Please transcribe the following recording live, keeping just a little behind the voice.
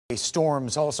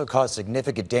Storms also caused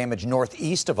significant damage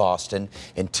northeast of Austin.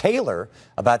 In Taylor,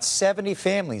 about 70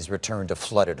 families returned to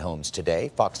flooded homes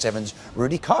today. Fox 7's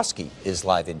Rudy Koski is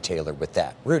live in Taylor with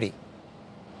that. Rudy.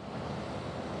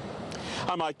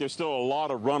 Hi, Mike. There's still a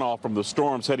lot of runoff from the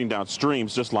storms heading down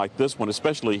streams just like this one,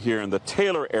 especially here in the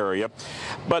Taylor area.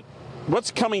 But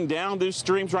what's coming down these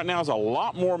streams right now is a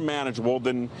lot more manageable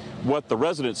than what the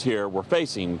residents here were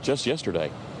facing just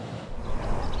yesterday.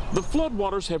 The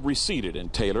floodwaters have receded in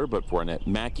Taylor, but for Annette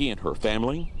Mackey and her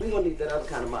family, we're going to need that other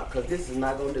kind of mop because this is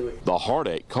not going to do it. The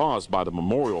heartache caused by the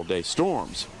Memorial Day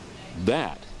storms,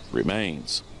 that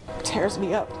remains. It tears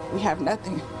me up. We have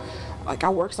nothing. Like, I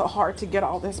worked so hard to get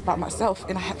all this by myself,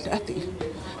 and I have nothing.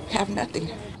 We have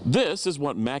nothing. This is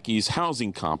what Mackey's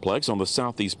housing complex on the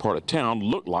southeast part of town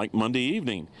looked like Monday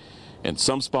evening. In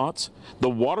some spots, the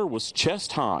water was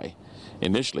chest high.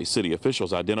 Initially, city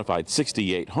officials identified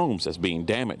 68 homes as being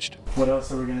damaged. What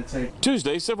else are we going to take?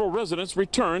 Tuesday, several residents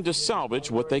returned to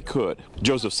salvage what they could.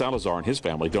 Joseph Salazar and his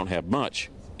family don't have much,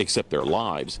 except their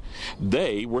lives.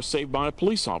 They were saved by a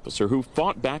police officer who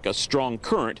fought back a strong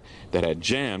current that had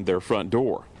jammed their front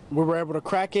door. We were able to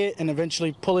crack it and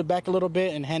eventually pull it back a little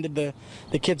bit and handed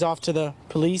the kids off to the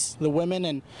police, the women,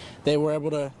 and they were able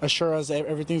to assure us that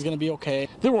everything's going to be okay.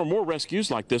 There were more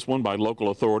rescues like this one by local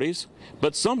authorities,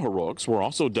 but some heroics were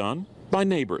also done by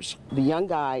neighbors. The young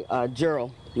guy,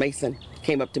 Gerald Mason,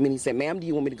 came up to me and he said, "Ma'am, do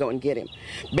you want me to go and get him?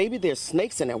 Baby, there's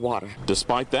snakes in that water."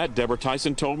 Despite that, Deborah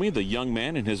Tyson told me the young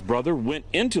man and his brother went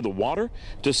into the water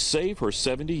to save her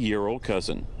 70-year-old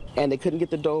cousin. And they couldn't get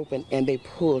the door open, and they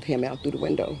pulled him out through the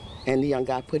window. And the young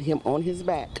guy put him on his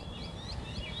back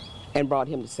and brought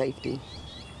him to safety.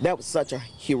 That was such a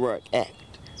heroic act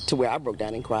to where I broke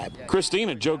down and cried. Christine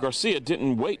and Joe Garcia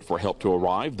didn't wait for help to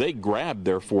arrive. They grabbed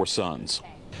their 4 sons.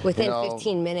 Within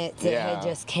 15 minutes, it had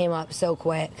just came up so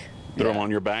quick. Threw them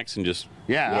on your backs and just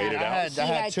waited out? He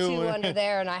had two under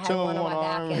there, and I had one on my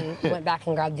back and went back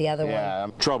and grabbed the other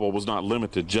one. Trouble was not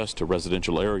limited just to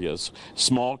residential areas.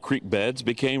 Small creek beds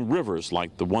became rivers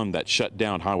like the one that shut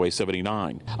down Highway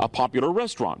 79. A popular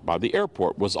restaurant by the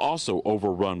airport was also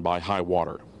overrun by high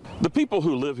water. The people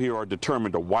who live here are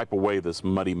determined to wipe away this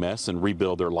muddy mess and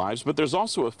rebuild their lives, but there's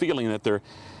also a feeling that they're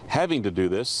having to do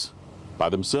this by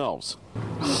themselves.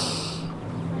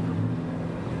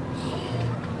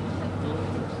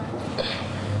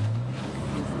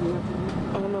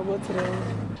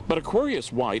 But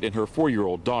Aquarius White and her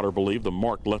 4-year-old daughter believe the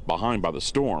mark left behind by the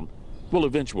storm will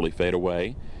eventually fade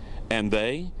away, and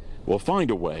they will find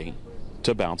a way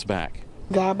to bounce back.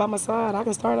 God by my side, I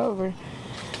can start over.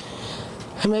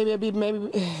 Maybe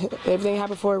everything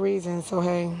happened for a reason, so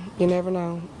hey, you never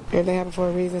know. Everything happened for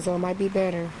a reason, so it might be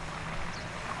better.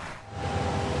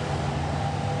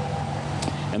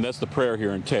 And that's the prayer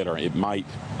here in Taylor. It might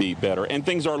be better. And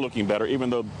things are looking better, even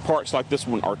though parts like this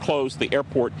one are closed. The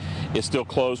airport is still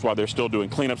closed while they're still doing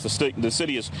cleanups. The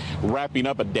city is wrapping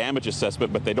up a damage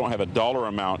assessment, but they don't have a dollar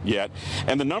amount yet.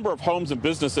 And the number of homes and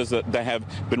businesses that have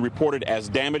been reported as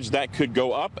damaged, that could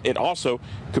go up. It also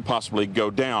could possibly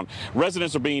go down.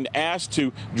 Residents are being asked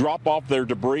to drop off their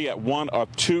debris at one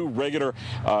of 2 regular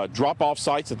drop-off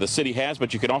sites that the city has,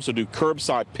 but you can also do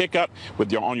curbside pickup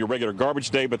on your regular garbage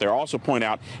day. But they're also point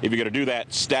out, if you're going to do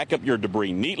that, stack up your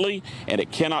debris neatly, and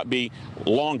it cannot be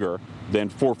longer than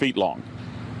 4 feet long.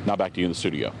 Now back to you in the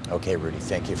studio. Okay, Rudy,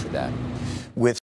 thank you for that.